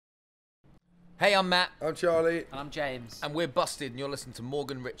Hey, I'm Matt. I'm Charlie. And I'm James. And we're Busted, and you're listening to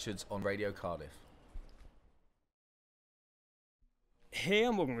Morgan Richards on Radio Cardiff. Hey,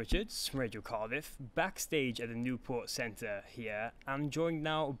 I'm Morgan Richards from Radio Cardiff, backstage at the Newport Centre here. I'm joined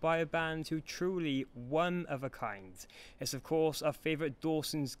now by a band who truly one of a kind. It's of course our favourite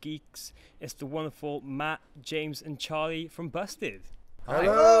Dawson's Geeks. It's the wonderful Matt, James and Charlie from Busted.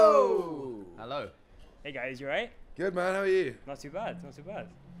 Hello. Hello. Hey guys, you alright? Good, man. How are you? Not too bad, not too bad.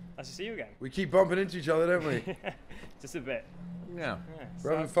 Nice to see you again. We keep bumping into each other, don't we? Just a bit. Yeah.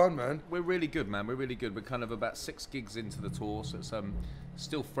 We're having fun, man. We're really good, man. We're really good. We're kind of about 6 gigs into the tour, so it's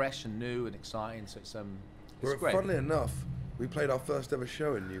still fresh and new and exciting. So it's great. Funnily enough, we played our first ever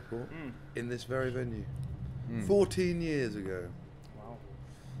show in Newport in this very venue 14 years ago. Wow.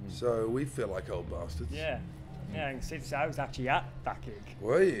 So we feel like old bastards. Yeah. Yeah, I can say this, I was actually at that gig.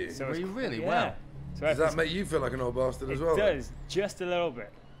 Were you? So Were it's you really? Yeah. Wow. So Does that make you feel like an old bastard as well? It does, just a little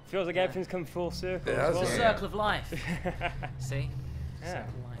bit. Feels like everything's come full circle. It as has, well. Full yeah. circle of life. See? Yeah. Circle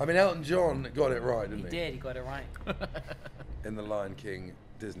of life. I mean, Elton John got it right, He didn't he? did, he got it right. In the Lion King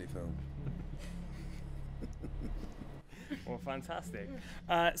Disney film. Well, fantastic.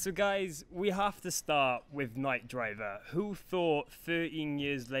 So guys, we have to start with Night Driver. Who thought 13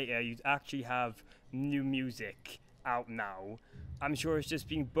 years later you'd actually have new music out now? I'm sure it's just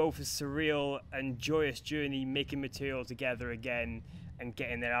been both a surreal and joyous journey making material together again and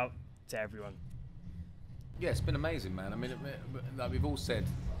getting it out to everyone. Yeah, it's been amazing, man. I mean, like we've all said,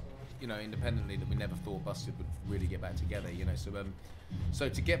 you know, independently that we never thought Busted would really get back together, you know. So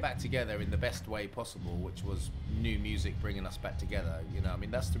to get back together in the best way possible, which was new music bringing us back together, you know, I mean,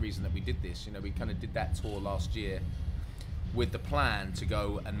 that's the reason that we did this. You know, we kind of did that tour last year with the plan to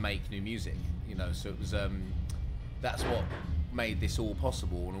go and make new music, you know. So it was, that's what made this all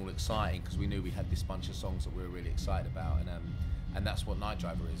possible and all exciting, because we knew we had this bunch of songs that we were really excited about, and that's what Night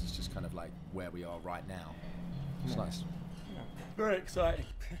Driver is. It's just kind of like where we are right now. It's nice. Yeah. Very exciting.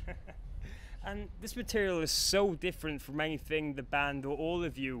 And this material is so different from anything the band or all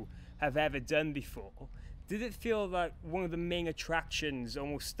of you have ever done before. Did it feel like one of the main attractions,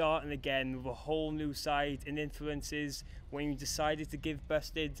 almost starting again with a whole new side and influences, when you decided to give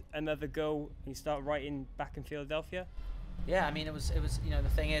Busted another go and you start writing back in Philadelphia? Yeah, I mean, it was. You know, the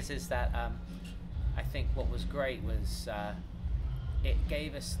thing is that I think what was great was it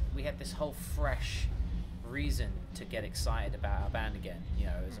gave us. We had this whole fresh reason to get excited about our band again. You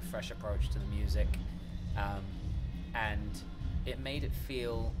know, it was a fresh approach to the music, and it made it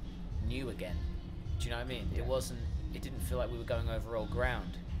feel new again. Do you know what I mean? Yeah. It didn't feel like we were going over old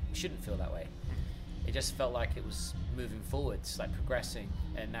ground. It shouldn't feel that way. It just felt like it was moving forwards, like progressing,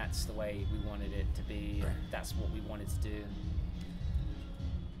 and that's the way we wanted it to be, and that's what we wanted to do.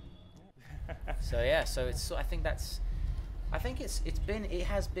 So yeah, so it's. I think it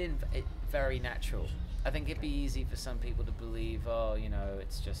has been very natural. I think it'd be easy for some people to believe, oh, you know,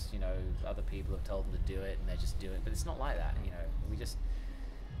 it's just, you know, other people have told them to do it and they just do it, but it's not like that. You know,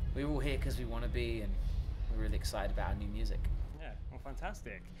 we're all here because we want to be, and we're really excited about our new music. Yeah, well,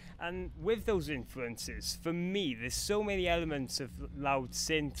 fantastic. And with those influences, for me, there's so many elements of loud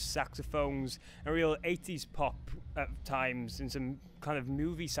synths, saxophones, and real 80s pop at times, and some kind of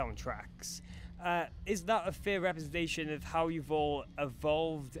movie soundtracks. Is that a fair representation of how you've all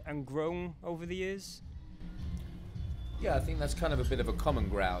evolved and grown over the years? Yeah, I think that's kind of a bit of a common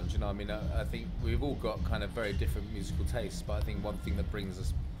ground, you know. I mean, I think we've all got kind of very different musical tastes, but I think one thing that brings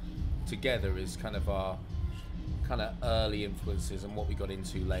us together is kind of our kind of early influences and what we got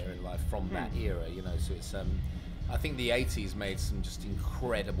into later in life from that era, you know. So it's I think the 80s made some just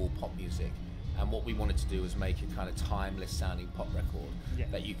incredible pop music, and what we wanted to do was make a kind of timeless sounding pop record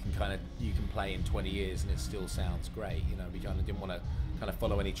that you can play in 20 years and it still sounds great, you know. We kind of didn't want to kind of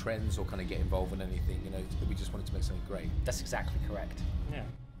follow any trends or kind of get involved in anything, you know. We just wanted to make something great. That's exactly correct. Yeah.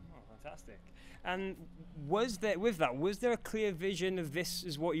 Oh, fantastic. And was there a clear vision of this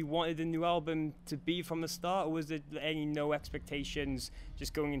is what you wanted the new album to be from the start, or was there any no expectations,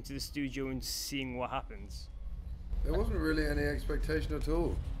 just going into the studio and seeing what happens? There wasn't really any expectation at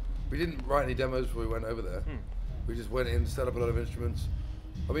all. We didn't write any demos before we went over there. We just went in, set up a lot of instruments.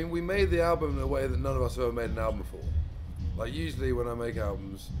 I mean, we made the album in a way that none of us have ever made an album before. Like, usually when I make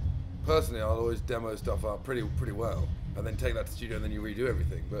albums, personally, I'll always demo stuff up pretty well, and then take that to the studio and then you redo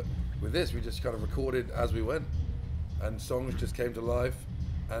everything. But with this, we just kind of recorded as we went, and songs just came to life,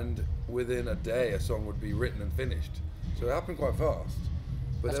 and within a day, a song would be written and finished. So it happened quite fast.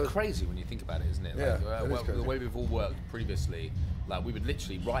 But that's crazy when you think about it, isn't it? Yeah, like, the way we've all worked previously, like we would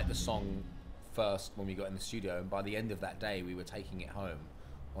literally write the song first when we got in the studio, and by the end of that day, we were taking it home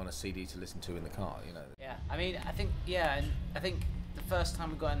on a CD to listen to in the car, you know. Yeah, I mean, I think, yeah, and I think the first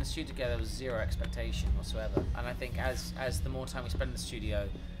time we got in the studio together, there was zero expectation whatsoever. And I think as the more time we spent in the studio,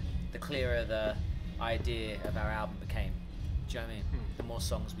 the clearer the idea of our album became. Do you know what I mean? The more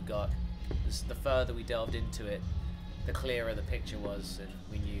songs we got, the further we delved into it, the clearer the picture was, and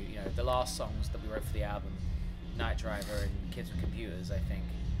we knew, you know, the last songs that we wrote for the album, Night Driver and Kids with Computers, I think,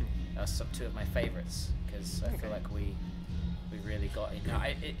 are two of my favorites, because I feel like we really got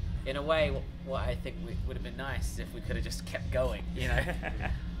in. In a way, what I think would have been nice is if we could have just kept going, you know.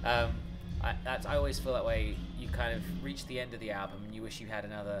 I always feel that way. You kind of reach the end of the album and you wish you had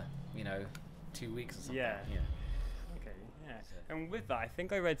another, you know, 2 weeks or something. Yeah. Okay. Yeah. And with that, I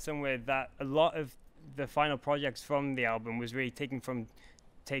think I read somewhere that a lot of the final projects from the album was really taken from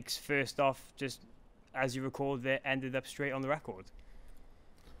takes first off, just as you recorded it, ended up straight on the record.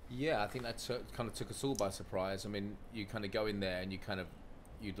 Yeah, I think that kind of took us all by surprise. I mean, you kind of go in there and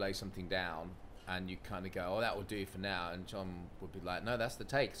you'd lay something down and you kind of go, oh, that will do for now. And John would be like, no, that's the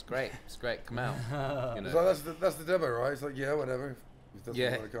take. It's great. It's great. Come out. You know? So that's the demo, right? It's like, yeah, whatever. If that's what you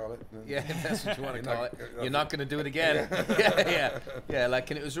want to call it. Yeah, that's what you want to call it. You're not going to do it again. Yeah.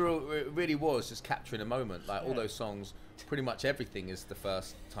 Like, and it really was just capturing a moment. Like all those songs, pretty much everything is the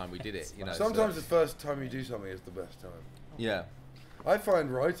first time we did it. You know. Sometimes the first time you do something is the best time. Yeah. I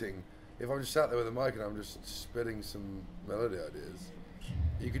find writing, if I'm just sat there with a mic and I'm just spitting some melody ideas,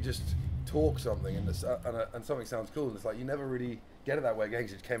 you could just talk something and something sounds cool, and it's like you never really get it that way again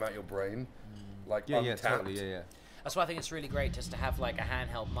because it came out your brain, like untapped. Totally, yeah. That's why I think it's really great just to have like a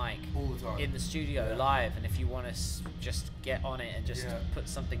handheld mic all the time in the studio live, and if you want to just get on it and just put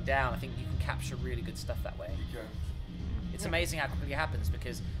something down, I think you can capture really good stuff that way. You can. It's amazing how quickly it happens,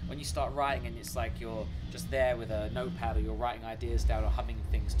 because when you start writing and it's like you're just there with a notepad, or you're writing ideas down or humming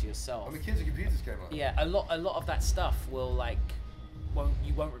things to yourself. I mean, Kids and Computers came out. Yeah, a lot of that stuff will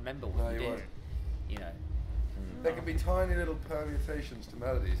you won't remember what you did. Won't. You know. There can be tiny little permutations to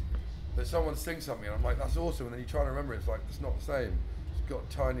melodies that someone sings something and I'm like, that's awesome, and then you try to remember it, it's like, it's not the same. It's got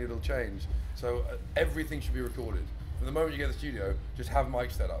tiny little change. So everything should be recorded. From the moment you get to the studio, just have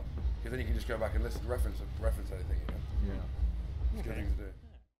mics set up, because then you can just go back and reference anything. You know? Yeah. It's a good thing to do.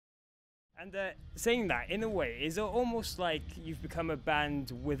 And saying that, in a way, is it almost like you've become a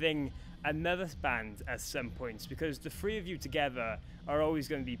band within another band at some points? Because the three of you together are always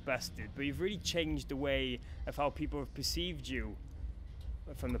going to be busted, but you've really changed the way of how people have perceived you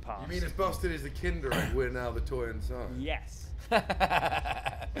from the past. You mean as busted as the Kinder and we're now the toy inside? Yes.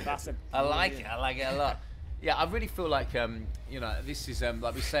 I like it a lot. Yeah, I really feel like you know, this is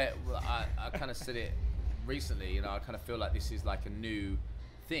like we say it, I kind of said it recently, you know, I kind of feel like this is like a new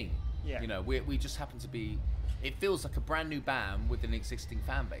thing. Yeah. You know, we just happen to be, it feels like a brand new band with an existing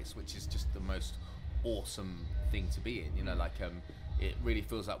fan base, which is just the most awesome thing to be in. You know, like it really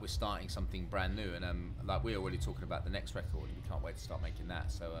feels like we're starting something brand new, and like we're already talking about the next record, and we can't wait to start making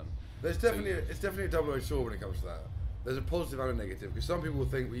that. So it's definitely a double-edged sword when it comes to that. There's a positive and a negative, because some people will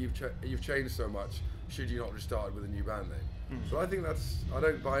think, well, you've changed so much, should you not just started with a new band name? But I think I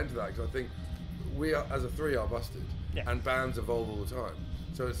don't buy into that, because I think we are, as a three, are busted, and bands evolve all the time.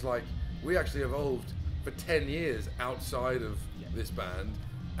 So it's like we actually evolved for 10 years outside of this band,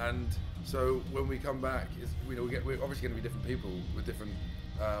 and so when we come back, we're obviously going to be different people with different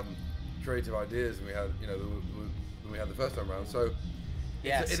creative ideas than we had, than we had the first time around. So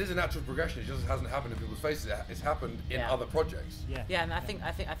it is a natural progression. It just hasn't happened in people's faces. It's happened in other projects. Yeah, and I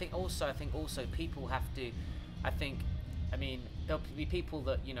think also people have to. I mean, there'll be people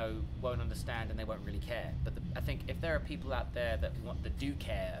that won't understand and they won't really care. But I think if there are people out there that do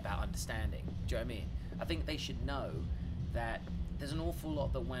care about understanding, do you know what I mean? I think they should know that there's an awful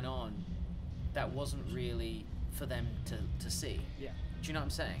lot that went on that wasn't really for them to see. Yeah. Do you know what I'm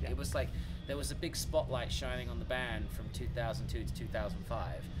saying? Yeah. It was like there was a big spotlight shining on the band from 2002 to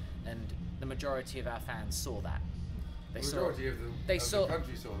 2005, and the majority of our fans saw that. The majority of the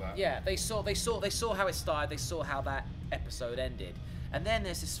country saw that. Yeah, they saw how it started. They saw how that episode ended, and then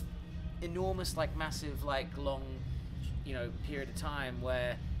there's this enormous, massive, long, period of time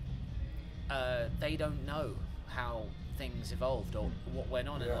where they don't know how things evolved or what went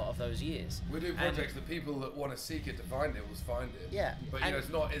on in a lot of those years. We do projects. The people that want to seek it to find it will find it. Yeah, but it's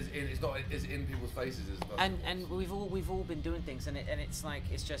not as in people's faces as much. And we've all been doing things, and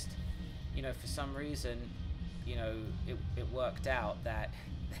it's just for some reason. It worked out that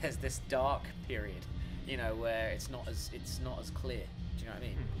there's this dark period, where it's not as clear. Do you know what I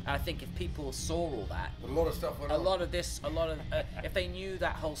mean? And I think if people saw all that, a lot of stuff went on. If they knew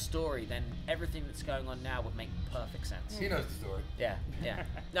that whole story, then everything that's going on now would make perfect sense. He knows the story. Yeah.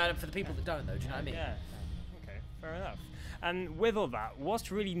 No, for the people that don't, though, do you know what I mean? Yeah. Okay, fair enough. And with all that,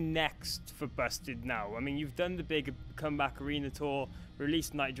 what's really next for Busted now? I mean, you've done the big comeback arena tour,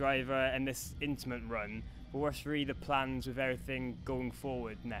 released Night Driver, and this intimate run. But what's really the plans with everything going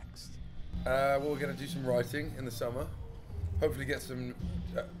forward next? Well, we're going to do some writing in the summer. Hopefully get some,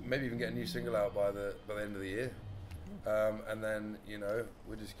 maybe even get a new single out by the end of the year. And then, you know,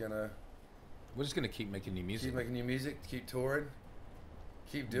 we're just gonna keep making new music. Keep making new music, keep touring,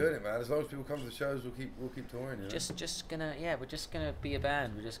 keep doing it, man. As long as people come to the shows, we'll keep touring. You know? We're just gonna be a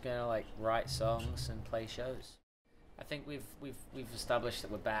band. We're just gonna like write songs and play shows. I think we've established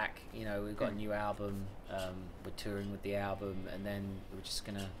that we're back. You know, we've got a new album. We're touring with the album, and then we're just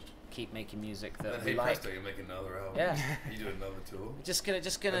gonna keep making music that we like. You make another album. Yeah. You do another tour. We're just gonna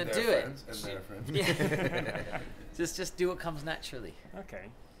do friends, it. And their friends. Yeah. just do what comes naturally. Okay.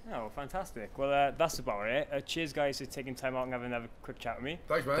 Oh, fantastic. Well, that's about it. Cheers, guys, for taking time out and having another quick chat with me.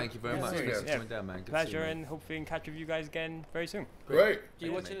 Thanks, man. Thank you very much. Thanks for coming down, man. Good to see Pleasure, you, man. and hopefully we can catch up with you guys again very soon. Great.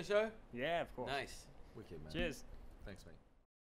 You watching the show? Yeah, of course. Nice. Wicked, man. Cheers. Thanks, mate.